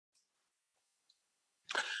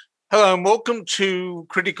Hello and welcome to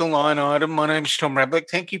Critical Line Item. My name is Tom Rablik.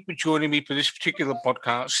 Thank you for joining me for this particular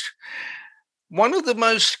podcast. One of the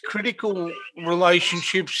most critical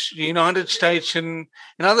relationships the United States and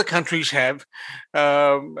other countries have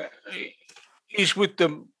is with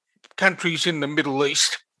the countries in the Middle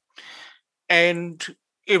East. And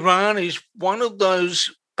Iran is one of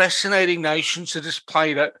those fascinating nations that has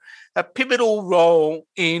played a pivotal role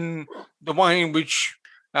in the way in which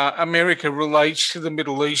America relates to the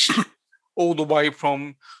Middle East all the way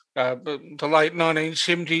from the late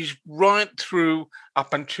 1970s right through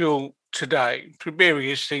up until today, through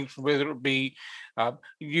various things, whether it be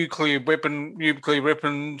nuclear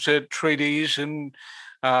weapons treaties and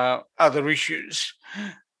other issues.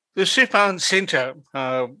 The Soufan Center,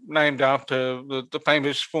 named after the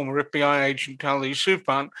famous former FBI agent Khalid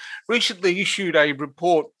Soufan, recently issued a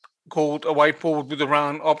report called A Way Forward with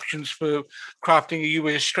Iran, Options for Crafting a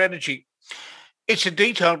US Strategy. It's a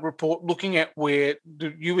detailed report looking at where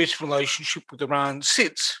the US relationship with Iran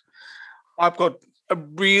sits. I've got a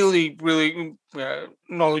really, really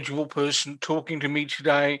knowledgeable person talking to me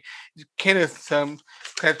today, Kenneth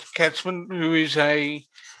Katzman, who is in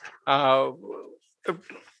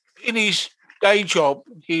his day job,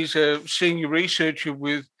 he's a senior researcher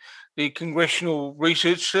with the Congressional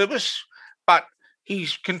Research Service, but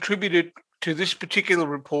he's contributed to this particular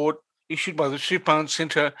report issued by the Soufan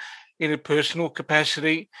Center in a personal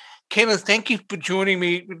capacity. Kenneth, thank you for joining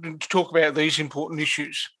me to talk about these important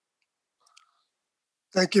issues.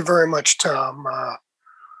 Thank you very much, Tom. I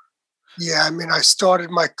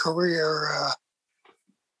started my career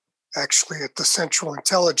actually at the Central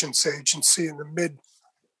Intelligence Agency in the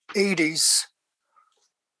mid-'80s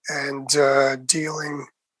and dealing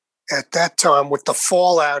at that time with the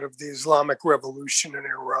fallout of the Islamic Revolution in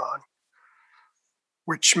Iran,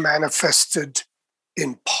 which manifested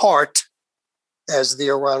in part as the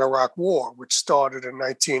Iran-Iraq War, which started in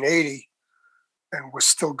 1980 and was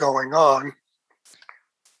still going on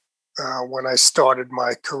when I started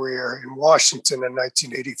my career in Washington in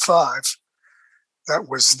 1985. That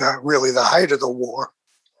was really the height of the war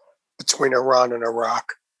between Iran and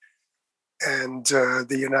Iraq. And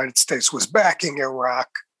the United States was backing Iraq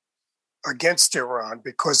against Iran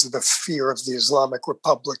because of the fear of the Islamic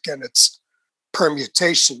Republic and its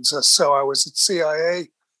permutations. So I was at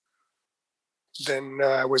CIA. Then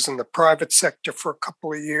I was in the private sector for a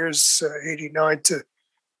couple of years, 89 to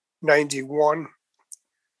 91.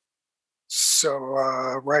 So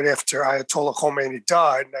right after Ayatollah Khomeini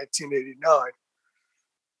died in 1989,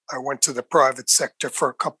 I went to the private sector for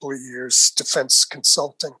a couple of years, defense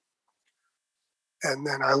consulting. And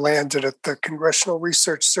then I landed at the Congressional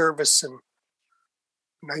Research Service in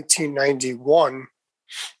 1991,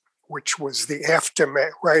 which was the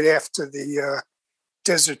aftermath, right after the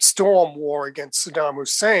Desert Storm War against Saddam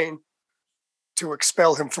Hussein to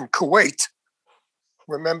expel him from Kuwait.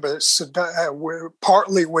 Remember,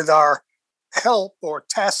 partly with our help or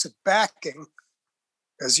tacit backing,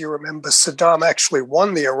 as you remember, Saddam actually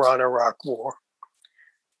won the Iran-Iraq War.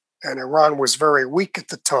 And Iran was very weak at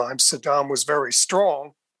the time. Saddam was very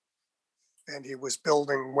strong. And he was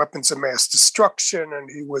building weapons of mass destruction,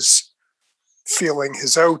 and he was feeling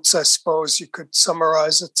his oats, I suppose you could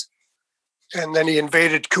summarize it. And then he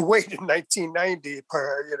invaded Kuwait in 1990,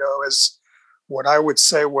 as what I would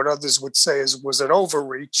say, what others would say was an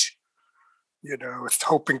overreach,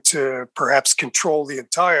 hoping to perhaps control the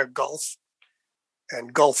entire Gulf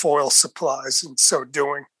and Gulf oil supplies. In so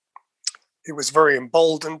doing, he was very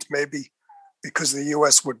emboldened, maybe because the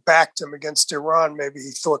U.S. would back him against Iran. Maybe he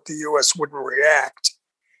thought the U.S. wouldn't react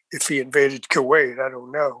if he invaded Kuwait. I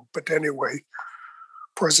don't know. But anyway,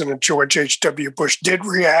 President George H.W. Bush did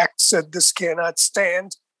react, said this cannot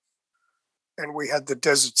stand. And we had the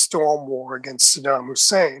Desert Storm War against Saddam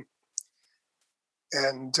Hussein.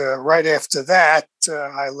 And right after that,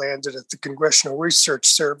 I landed at the Congressional Research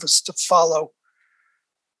Service to follow.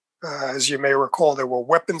 As you may recall, there were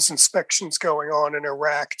weapons inspections going on in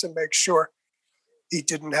Iraq to make sure he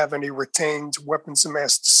didn't have any retained weapons of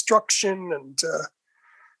mass destruction. And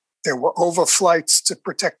there were overflights to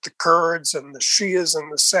protect the Kurds and the Shias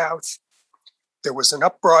in the south. There was an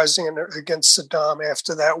uprising against Saddam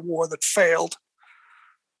after that war that failed.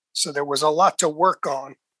 So there was a lot to work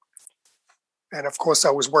on. And of course,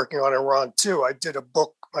 I was working on Iran too. I did a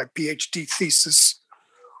book, my PhD thesis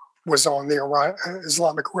was on the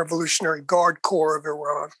Islamic Revolutionary Guard Corps of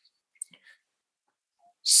Iran.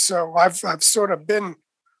 So I've sort of been,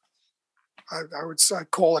 I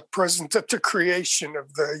call it present at the creation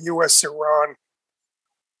of the U.S.-Iran,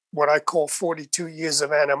 what I call 42 years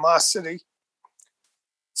of animosity.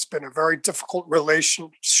 It's been a very difficult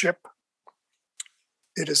relationship.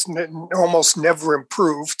 It is almost never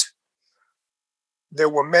improved. There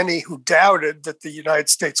were many who doubted that the United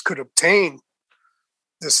States could obtain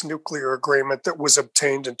this nuclear agreement that was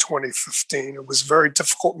obtained in 2015. It was a very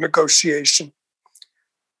difficult negotiation.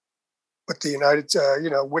 But the United,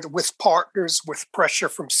 with partners, with pressure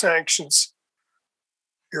from sanctions,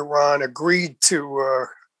 Iran agreed to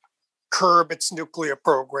curb its nuclear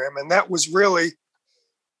program. And that was really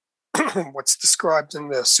what's described in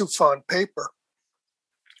the Soufan paper,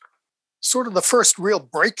 sort of the first real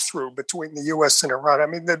breakthrough between the U.S. and Iran. I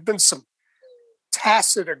mean, there'd been some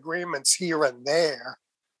tacit agreements here and there,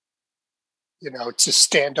 to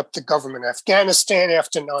stand up the government in Afghanistan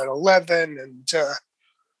after 9/11 and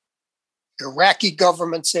Iraqi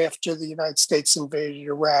governments after the United States invaded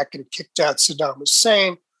Iraq and kicked out Saddam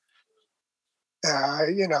Hussein.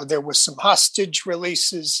 There was some hostage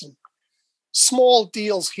releases and small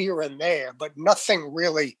deals here and there, but nothing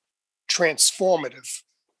really transformative.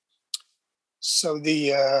 So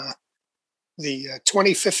the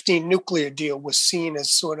 2015 nuclear deal was seen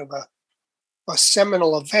as sort of a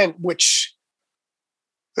seminal event, which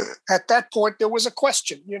at that point there was a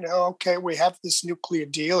question. Okay, we have this nuclear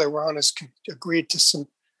deal. Iran has agreed to some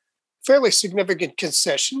fairly significant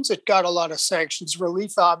concessions. It got a lot of sanctions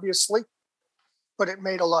relief, obviously, but it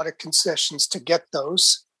made a lot of concessions to get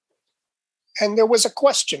those. And there was a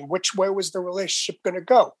question: which way was the relationship going to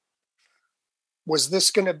go? Was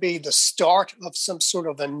this going to be the start of some sort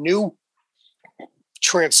of a new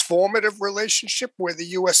transformative relationship where the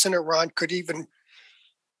U.S. and Iran could even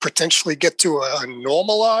potentially get to a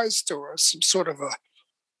normalized or some sort of a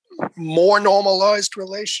more normalized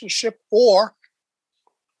relationship? Or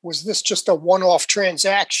was this just a one-off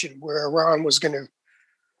transaction where Iran was going to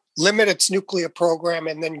limit its nuclear program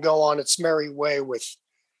and then go on its merry way with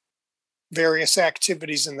various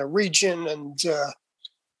activities in the region and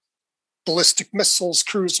ballistic missiles,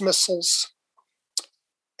 cruise missiles,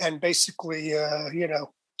 and basically,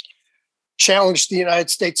 challenged the United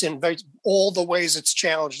States in all the ways it's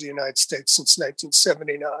challenged the United States since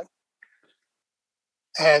 1979.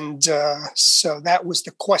 And so that was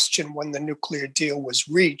the question when the nuclear deal was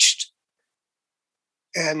reached.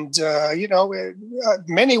 And,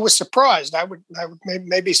 many were surprised. I would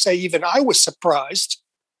maybe say even I was surprised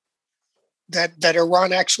that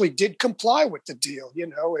Iran actually did comply with the deal.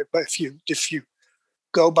 But if you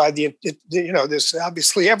go by there's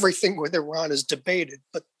obviously everything with Iran is debated,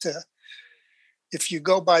 but if you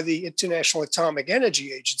go by the International Atomic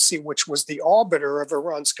Energy Agency, which was the arbiter of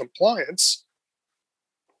Iran's compliance,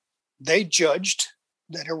 they judged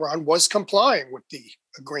that Iran was complying with the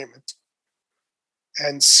agreement.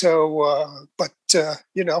 And so,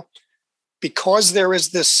 because there is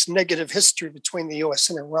this negative history between the U.S.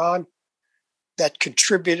 and Iran, that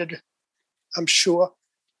contributed, I'm sure,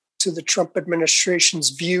 to the Trump administration's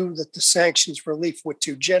view that the sanctions relief was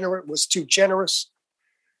too generous,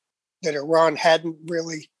 that Iran hadn't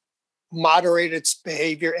really moderated its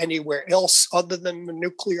behavior anywhere else other than the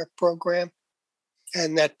nuclear program,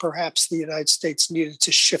 and that perhaps the United States needed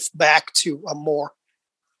to shift back to a more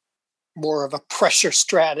of a pressure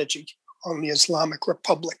strategy on the Islamic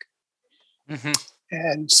Republic. Mm-hmm.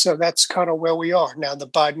 And so that's kind of where we are. Now the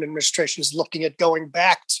Biden administration is looking at going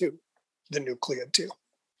back to the nuclear deal.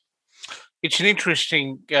 It's an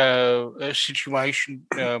interesting situation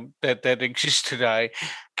that exists today.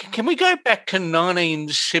 Can we go back to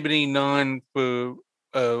 1979 for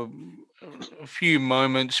a few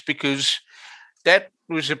moments? Because that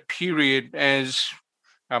was a period, as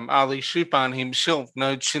Ali Soufan himself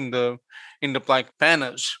notes in the Black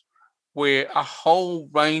Banners, where a whole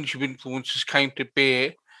range of influences came to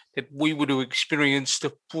bear that we would have experienced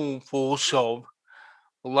the full force of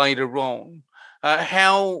later on.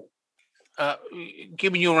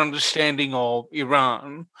 Given your understanding of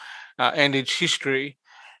Iran and its history,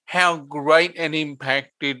 how great an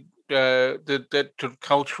impact did that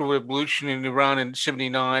cultural revolution in Iran in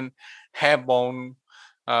 '79 have on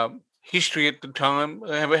history at the time,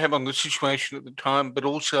 have on the situation at the time, but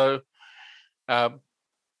also how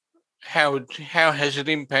has it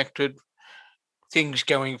impacted things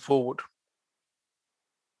going forward?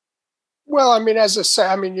 Well, I mean, as I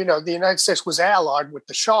say, the United States was allied with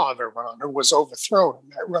the Shah of Iran, who was overthrown in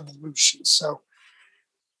that revolution. So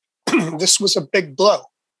this was a big blow.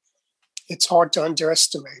 It's hard to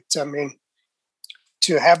underestimate. I mean,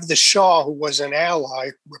 to have the Shah, who was an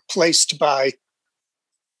ally, replaced by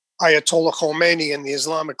Ayatollah Khomeini and the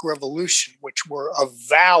Islamic Revolution, which were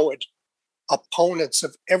avowed opponents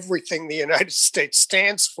of everything the United States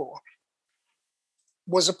stands for,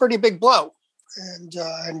 was a pretty big blow. And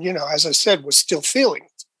as I said, was still feeling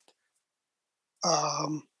it.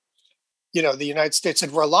 the United States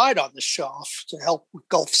had relied on the Shah to help with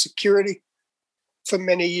Gulf security for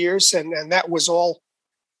many years, and that was all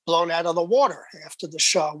blown out of the water after the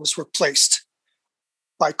Shah was replaced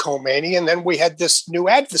by Khomeini. And then we had this new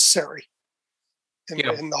adversary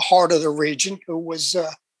in the heart of the region who was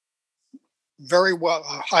very well,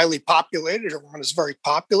 highly populated. Iran is very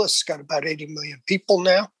populous, it's got about 80 million people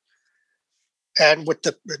now. And with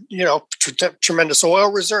the, tremendous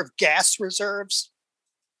oil reserve, gas reserves,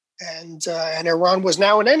 and Iran was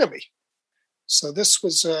now an enemy. So this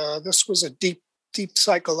was a deep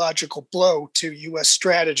psychological blow to U.S.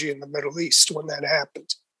 strategy in the Middle East when that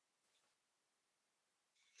happened.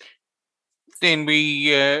 Then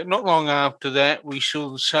we, not long after that, we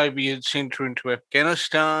saw the Soviets enter into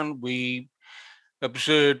Afghanistan. We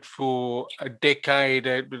observed for a decade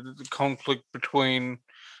the conflict between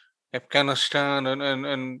Afghanistan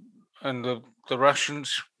and the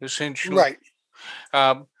Russians, essentially. Right.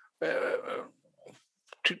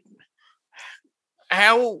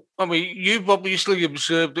 You've obviously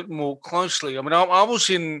observed it more closely. I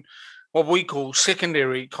was in what we call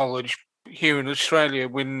secondary college here in Australia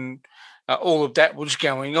when all of that was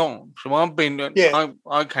going on. So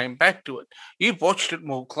I came back to it. You've watched it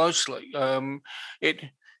more closely.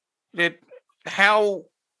 How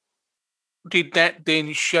did that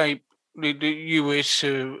then shape the US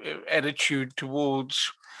attitude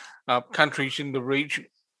towards countries in the region?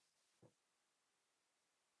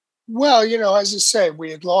 Well, as I say,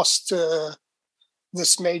 we had lost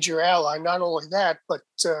this major ally. Not only that, but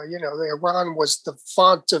Iran was the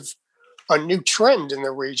font of a new trend in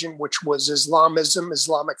the region, which was Islamism,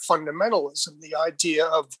 Islamic fundamentalism, the idea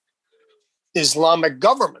of Islamic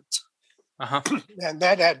government, and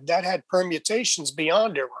that had permutations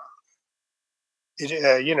beyond Iran.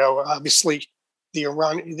 Obviously, the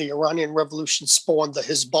Iranian Revolution spawned the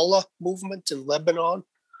Hezbollah movement in Lebanon.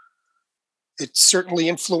 It certainly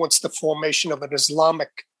influenced the formation of an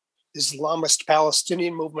Islamist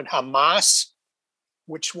Palestinian movement, Hamas,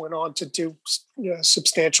 which went on to do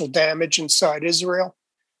substantial damage inside Israel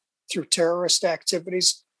through terrorist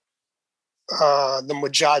activities. The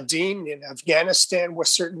Mujahideen in Afghanistan were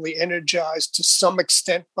certainly energized to some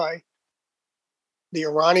extent by the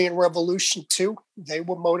Iranian Revolution too. They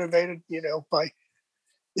were motivated, by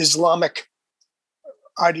Islamic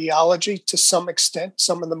ideology to some extent,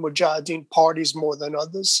 some of the Mujahideen parties more than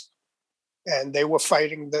others. And they were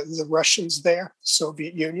fighting the Russians there,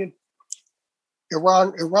 Soviet Union.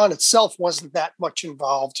 Iran itself wasn't that much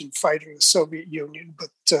involved in fighting the Soviet Union, but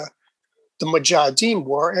the Mujahideen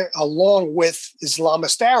were, along with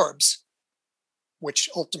Islamist Arabs, which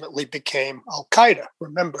ultimately became Al-Qaeda.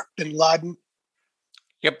 Remember, bin Laden,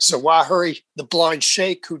 Zawahiri, the blind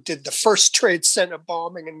sheikh who did the first Trade Center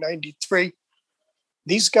bombing in 1993.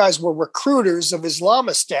 These guys were recruiters of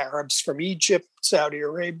Islamist Arabs from Egypt, Saudi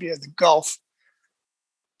Arabia, the Gulf,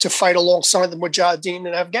 to fight alongside the Mujahideen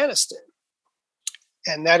in Afghanistan.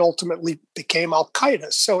 And that ultimately became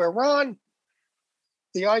Al-Qaeda. So Iran,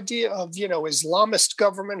 the idea of, Islamist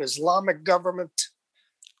government, Islamic government,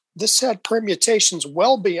 this had permutations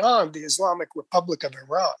well beyond the Islamic Republic of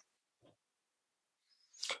Iran.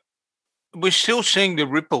 We're still seeing the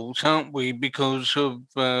ripples, aren't we? Because of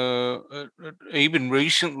even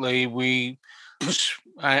recently, we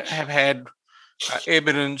have had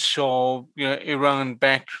evidence of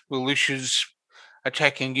Iran-backed militias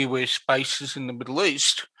attacking US bases in the Middle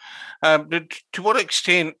East. To what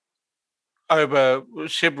extent, over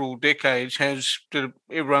several decades, has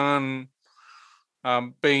Iran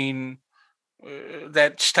been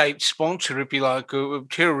that state sponsor, if you like, of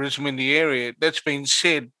terrorism in the area? That's been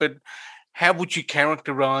said, but how would you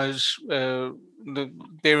characterize their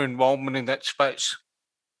involvement in that space?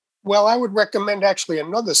 Well, I would recommend actually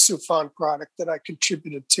another Soufan product that I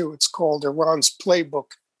contributed to. It's called Iran's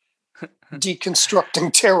Playbook,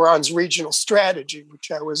 Deconstructing Tehran's Regional Strategy,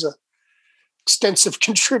 which I was an extensive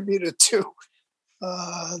contributor to,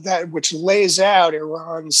 which lays out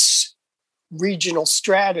Iran's regional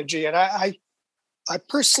strategy. And I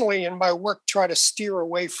personally, in my work, try to steer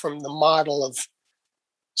away from the model of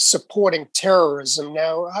supporting terrorism.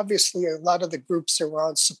 Now, obviously, a lot of the groups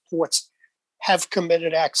Iran supports have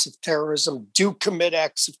committed acts of terrorism, do commit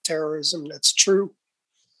acts of terrorism. That's true.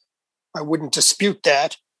 I wouldn't dispute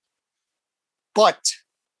that. But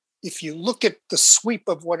if you look at the sweep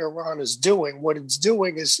of what Iran is doing, what it's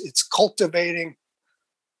doing is it's cultivating,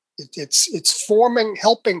 it's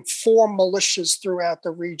helping form militias throughout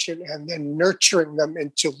the region and then nurturing them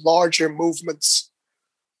into larger movements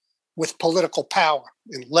with political power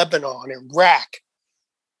in Lebanon, Iraq,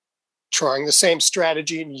 trying the same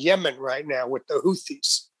strategy in Yemen right now with the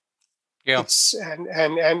Houthis. Yeah.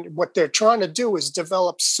 And what they're trying to do is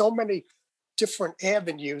develop so many different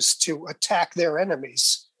avenues to attack their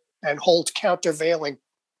enemies and hold countervailing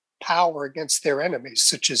power against their enemies,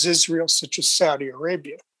 such as Israel, such as Saudi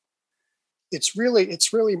Arabia. It's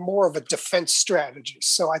really more of a defense strategy.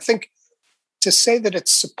 So I think to say that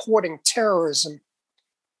it's supporting terrorism,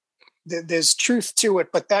 there's truth to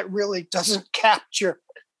it, but that really doesn't capture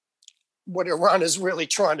what Iran is really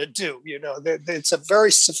trying to do. It's a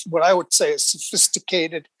very, what I would say, a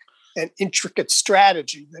sophisticated and intricate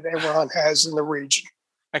strategy that Iran has in the region.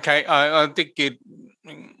 Okay, I think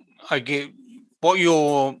I get what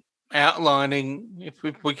you're outlining.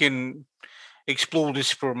 If we can explore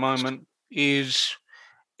this for a moment, is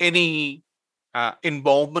any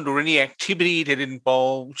involvement or any activity that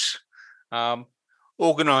involves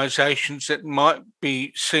organisations that might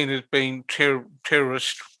be seen as being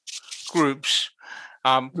terrorist groups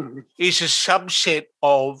is a subset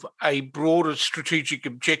of a broader strategic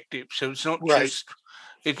objective. So it's not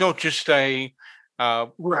just a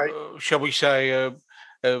shall we say a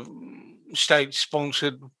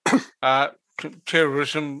state-sponsored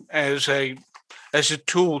terrorism as a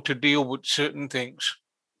tool to deal with certain things.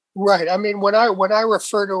 Right. I mean, when I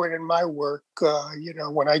refer to it in my work,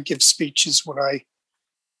 when I give speeches,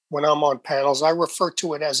 when I'm on panels, I refer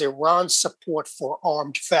to it as Iran's support for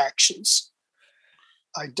armed factions.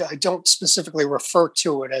 I don't specifically refer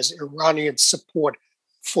to it as Iranian support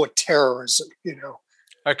for terrorism.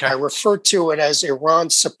 Okay. I refer to it as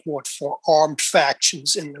Iran's support for armed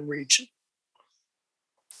factions in the region,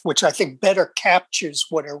 which I think better captures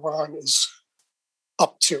what Iran is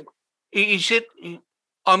up to. Is it?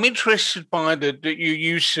 I'm interested by the your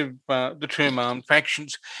use of the term armed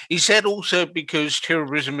factions. Is that also because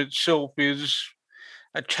terrorism itself is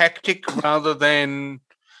a tactic rather than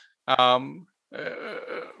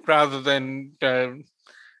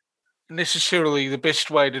necessarily the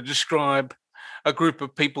best way to describe a group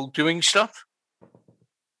of people doing stuff?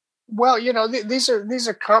 Well, these are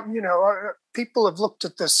people have looked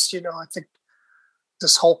at this. I think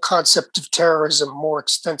this whole concept of terrorism more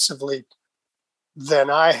extensively than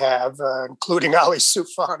I have, including Ali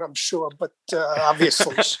Soufan, I'm sure. But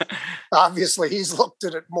obviously, he's looked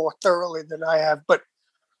at it more thoroughly than I have. But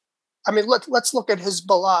I mean, let's look at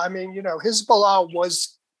Hezbollah. I mean, Hezbollah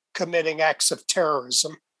was committing acts of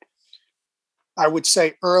terrorism, I would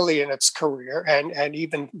say, early in its career, and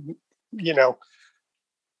even,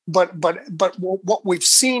 but what we've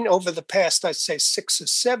seen over the past, I'd say, 6 or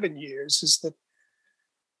 7 years is that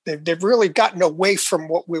they've really gotten away from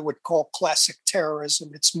what we would call classic terrorism.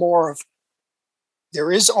 It's more of,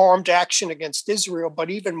 there is armed action against Israel, but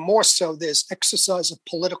even more so, there's exercise of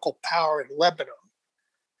political power in Lebanon.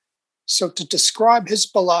 So to describe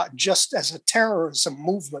Hezbollah just as a terrorism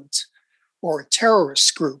movement or a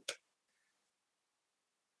terrorist group,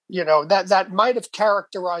 that might have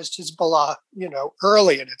characterized Hezbollah,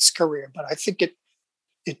 early in its career, but I think it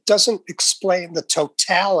doesn't explain the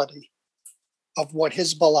totality of what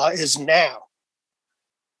Hezbollah is now.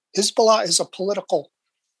 Hezbollah is a political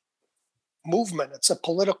movement. It's a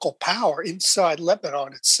political power inside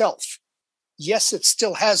Lebanon itself. Yes, it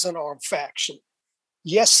still has an armed faction.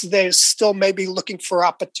 Yes, they're still maybe looking for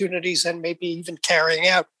opportunities and maybe even carrying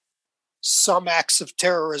out some acts of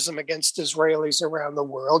terrorism against Israelis around the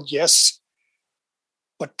world. Yes.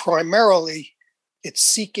 But primarily, it's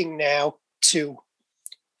seeking now to,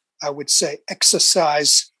 I would say,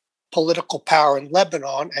 exercise political power in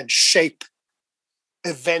Lebanon and shape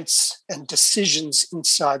events and decisions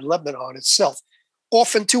inside Lebanon itself,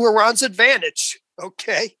 often to Iran's advantage.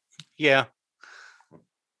 Okay. Yeah.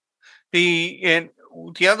 The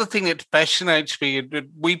other thing that fascinates me is that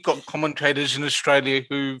we've got commentators in Australia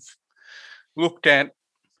who've looked at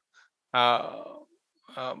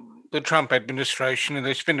the Trump administration, and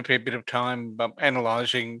they spend a fair bit of time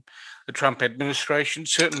analysing the Trump administration.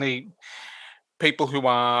 Certainly, people who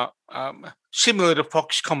are similar to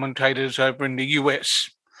Fox commentators over in the US,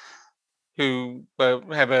 who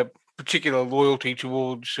have a particular loyalty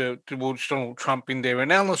towards Donald Trump in their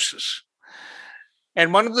analysis.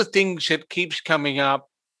 And one of the things that keeps coming up,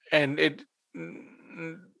 and it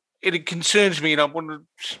concerns me, and I want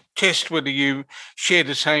to test whether you share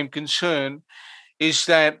the same concern, is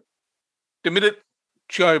that the minute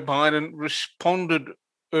Joe Biden responded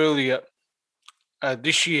earlier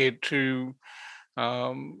this year to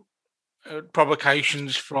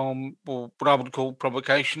provocations from, or what I would call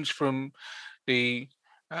provocations from, the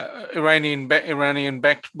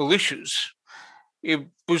Iranian-backed militias, it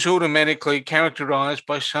was automatically characterized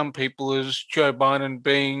by some people as Joe Biden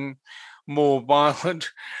being more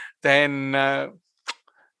violent than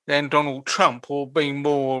than Donald Trump, or being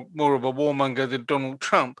more of a warmonger than Donald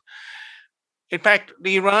Trump. In fact,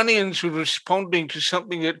 the Iranians were responding to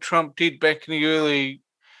something that Trump did back in the early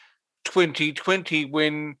 2020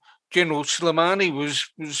 when General Soleimani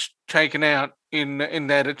was taken out in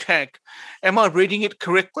that attack. Am I reading it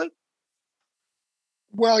correctly?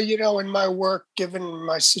 Well, in my work, given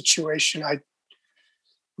my situation, I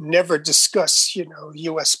never discuss,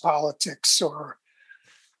 U.S. politics or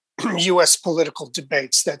U.S. political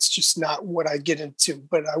debates. That's just not what I get into.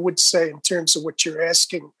 But I would say, in terms of what you're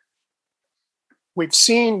asking, we've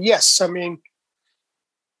seen, yes, I mean,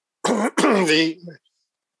 the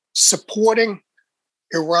supporting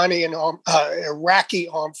Iraqi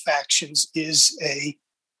armed factions is a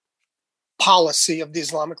policy of the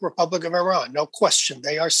Islamic Republic of Iran. No question.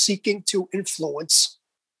 They are seeking to influence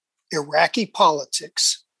Iraqi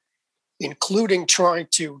politics, including trying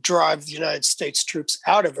to drive the United States troops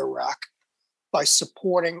out of Iraq by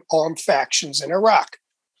supporting armed factions in Iraq.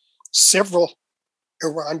 Several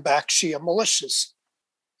Iran-backed Shia militias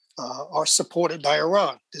are supported by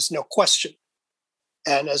Iran. There's no question.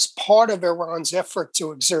 And as part of Iran's effort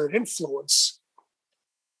to exert influence,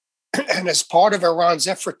 and as part of Iran's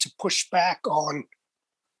effort to push back on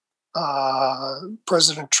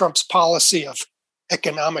President Trump's policy of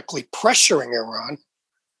economically pressuring Iran,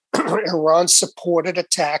 Iran supported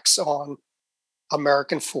attacks on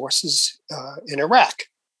American forces in Iraq,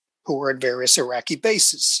 who were at various Iraqi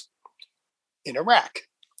bases in Iraq.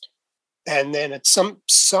 And then at some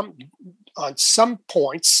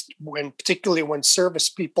points, particularly when service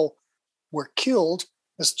people were killed,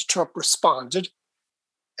 Mr. Trump responded,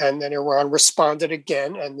 and then Iran responded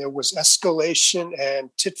again, and there was escalation and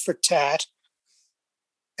tit for tat.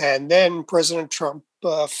 And then President Trump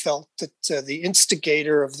felt that the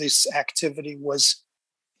instigator of this activity was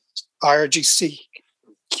IRGC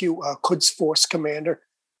Quds Force Commander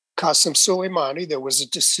Qasem Soleimani. There was a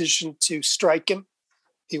decision to strike him.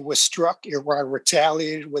 He was struck. Iran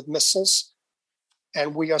retaliated with missiles.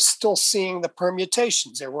 And we are still seeing the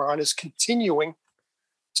permutations. Iran is continuing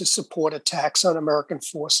to support attacks on American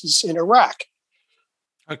forces in Iraq.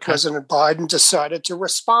 Okay. President Biden decided to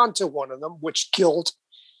respond to one of them, which killed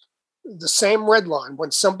the same red line.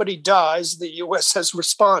 When somebody dies, the U.S. has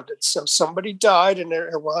responded. So somebody died in an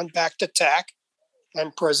Iran-backed attack,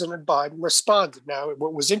 and President Biden responded. Now,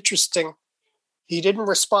 what was interesting, he didn't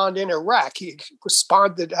respond in Iraq. He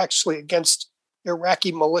responded actually against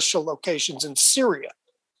Iraqi militia locations in Syria,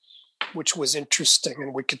 which was interesting,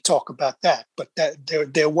 and we could talk about that. But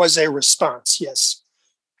there was a response, yes.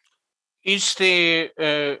 Is there,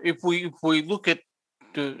 if we look at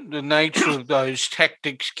the nature of those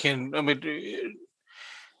tactics,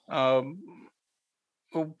 why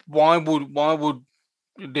would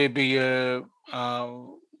there be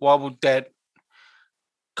why would that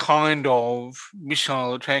kind of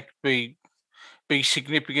missile attack be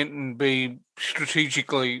significant and be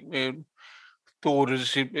strategically thought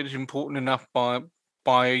as important enough by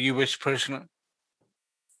a US president?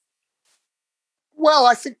 Well,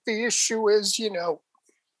 I think the issue is,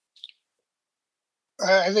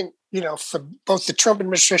 I think, for both the Trump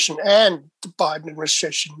administration and the Biden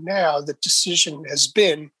administration now, the decision has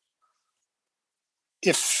been,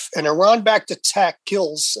 if an Iran-backed attack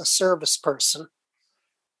kills a service person,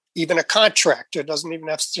 even a contractor, doesn't even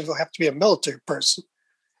have to be a military person,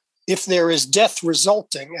 if there is death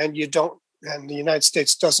resulting and the United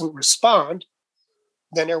States doesn't respond,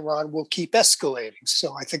 then Iran will keep escalating.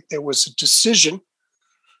 So I think there was a decision.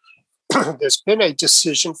 There's been a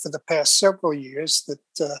decision for the past several years that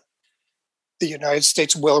the United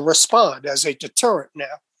States will respond as a deterrent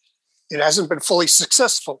now. It hasn't been fully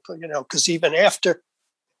successful, because even after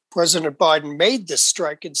President Biden made this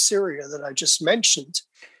strike in Syria that I just mentioned,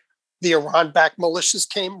 the Iran-backed militias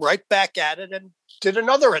came right back at it and did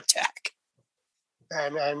another attack.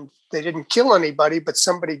 And they didn't kill anybody, but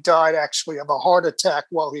somebody died actually of a heart attack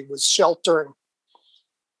while he was sheltering.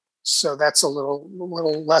 So that's a little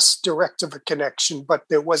less direct of a connection, but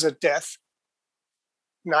there was a death,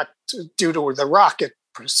 not due to the rocket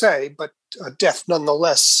per se, but a death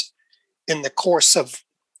nonetheless in the course of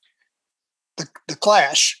the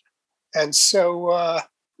clash. And so,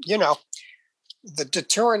 the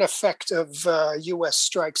deterrent effect of U.S.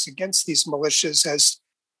 strikes against these militias has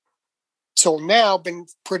till now been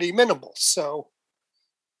pretty minimal. So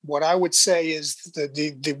what I would say is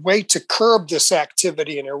the way to curb this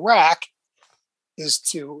activity in Iraq is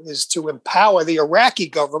to empower the Iraqi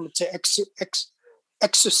government to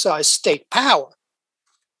exercise state power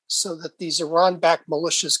so that these Iran-backed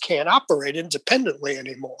militias can't operate independently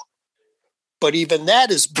anymore. But even that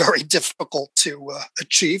is very difficult to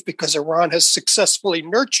achieve because Iran has successfully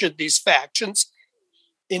nurtured these factions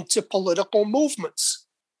into political movements,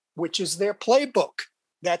 which is their playbook.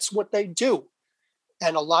 That's what they do.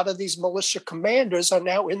 And a lot of these militia commanders are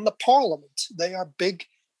now in the parliament. They are big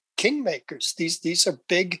kingmakers. These are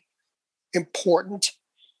big, important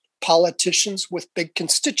politicians with big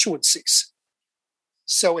constituencies.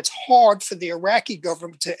 So it's hard for the Iraqi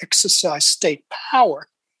government to exercise state power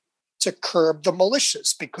to curb the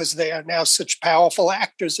militias because they are now such powerful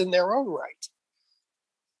actors in their own right.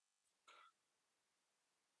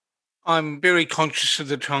 I'm very conscious of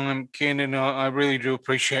the time, Ken, and I really do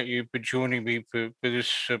appreciate you for joining me for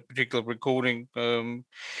this particular recording.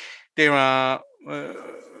 There are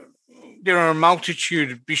a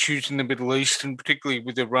multitude of issues in the Middle East, and particularly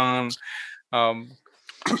with Iran.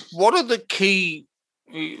 What are the key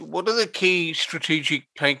strategic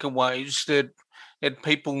takeaways that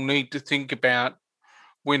people need to think about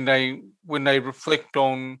when they reflect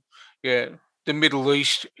on the Middle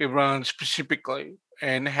East, Iran specifically,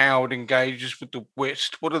 and how it engages with the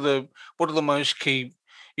West? What are the most key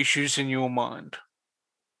issues in your mind?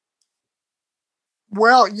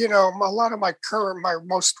 Well, a lot of my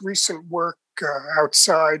most recent work,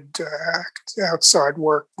 outside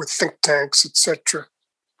work with think tanks, etc.,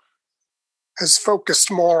 has focused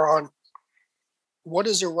more on what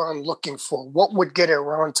is Iran looking for? What would get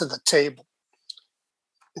Iran to the table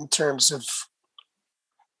in terms of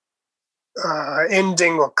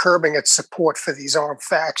ending or curbing its support for these armed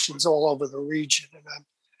factions all over the region?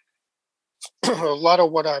 And a lot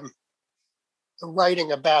of what I'm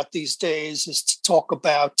writing about these days is to talk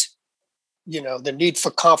about, the need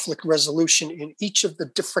for conflict resolution in each of the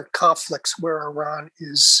different conflicts where Iran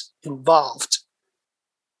is involved.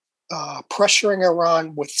 Pressuring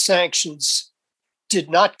Iran with sanctions did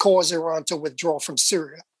not cause Iran to withdraw from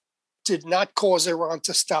Syria, did not cause Iran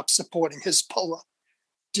to stop supporting Hezbollah,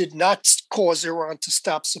 did not cause Iran to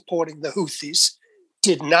stop supporting the Houthis,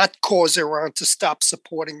 did not cause Iran to stop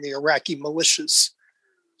supporting the Iraqi militias.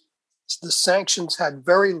 The sanctions have had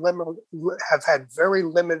very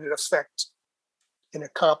limited effect in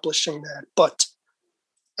accomplishing that.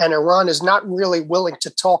 And Iran is not really willing to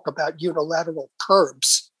talk about unilateral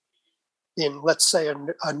curbs in, let's say,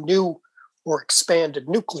 a new or expanded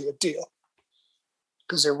nuclear deal.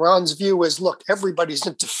 Because Iran's view is, look, everybody's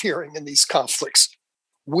interfering in these conflicts.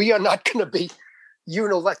 We are not going to be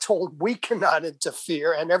told we cannot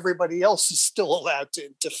interfere, and everybody else is still allowed to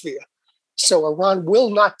interfere. So Iran will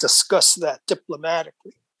not discuss that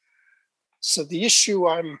diplomatically. So the issue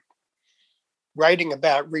I'm writing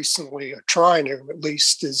about recently, or trying to at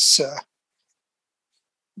least, is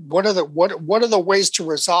what are the ways to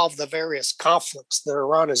resolve the various conflicts that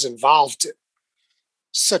Iran is involved in,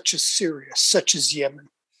 such as Syria, such as Yemen,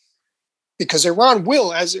 because Iran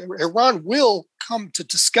will come to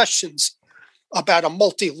discussions about a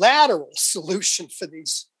multilateral solution for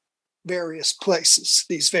these various places,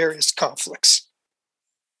 these various conflicts.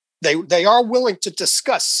 They are willing to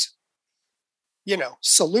discuss,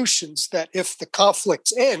 solutions that if the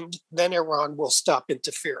conflicts end, then Iran will stop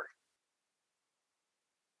interfering.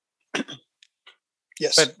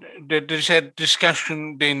 Yes. But does that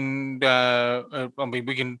discussion then,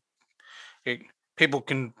 people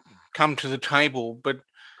can come to the table, but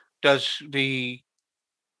is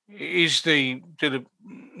the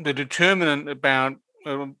determinant about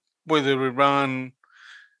whether Iran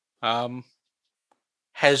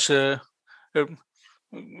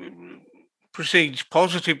proceeds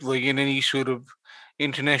positively in any sort of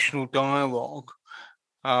international dialogue,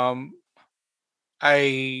 an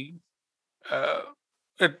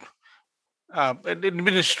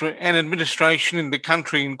administration in the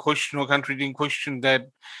country in question or countries in question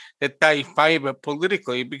that they favour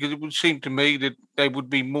politically, because it would seem to me that they would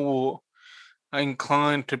be more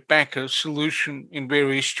inclined to back a solution in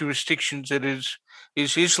various jurisdictions that is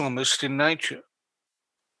Islamist in nature.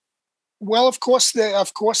 Well, of course they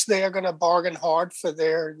are going to bargain hard for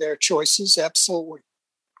their choices. Absolutely,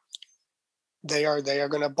 they are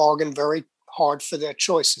going to bargain very hard for their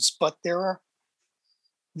choices. But there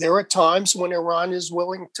are times when Iran is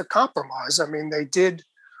willing to compromise. I mean, they did.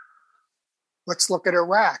 Let's look at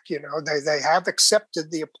Iraq. They have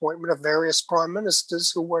accepted the appointment of various prime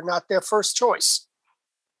ministers who were not their first choice.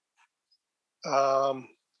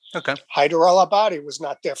 Okay. Haider al-Abadi was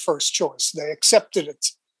not their first choice. They accepted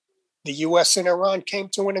it. The U.S. and Iran came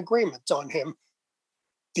to an agreement on him.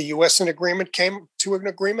 The U.S. came to an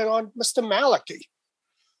agreement on Mr. Maliki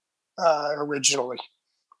originally.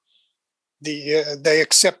 They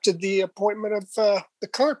accepted the appointment of the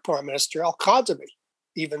current prime minister, al-Kadhimi,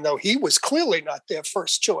 even though he was clearly not their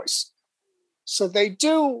first choice. So they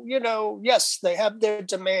do, yes, they have their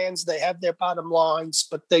demands, they have their bottom lines,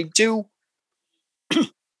 but they do,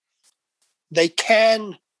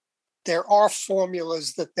 there are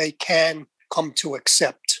formulas that they can come to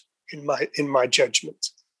accept in my judgment.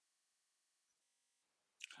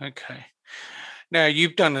 Okay. Now,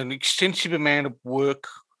 you've done an extensive amount of work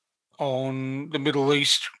on the Middle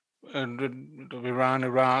East and Iran,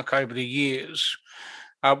 Iraq over the years.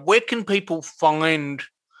 Where can people find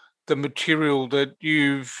the material that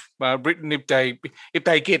you've written if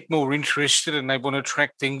they get more interested and they want to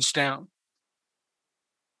track things down?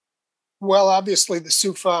 Well, obviously, the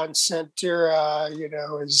Soufan Center,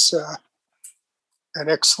 is an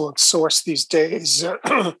excellent source these days.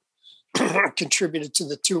 Contributed to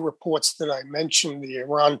the two reports that I mentioned, the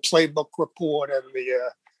Iran Playbook report and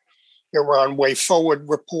the Iran Way Forward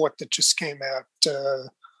report that just came out a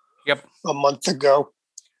month ago.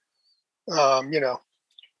 I've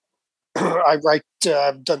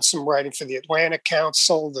done some writing for the Atlantic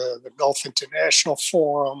Council, the Gulf International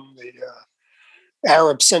Forum, the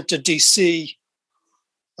Arab Center DC,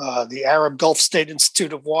 the Arab Gulf State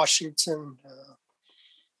Institute of Washington.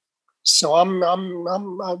 So I'm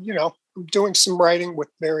doing some writing with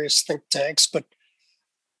various think tanks, but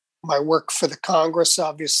my work for the Congress,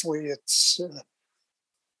 obviously, it's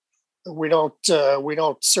we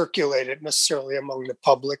don't circulate it necessarily among the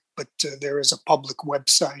public, but there is a public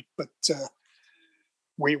website. But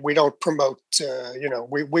we don't promote.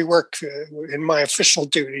 We work in my official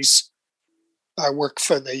duties. I work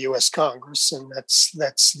for the U.S. Congress, and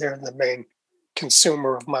they're the main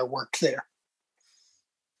consumer of my work there.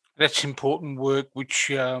 That's important work, which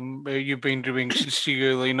you've been doing since the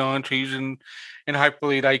early 90s, and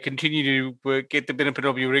hopefully they continue to get the benefit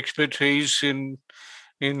of your expertise in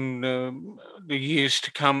the years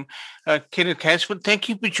to come. Kenneth Casper, thank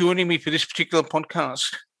you for joining me for this particular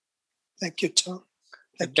podcast. Thank you, Tom.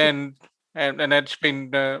 And that's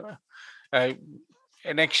been an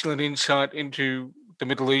excellent insight into the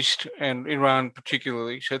Middle East and Iran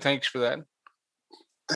particularly. So thanks for that.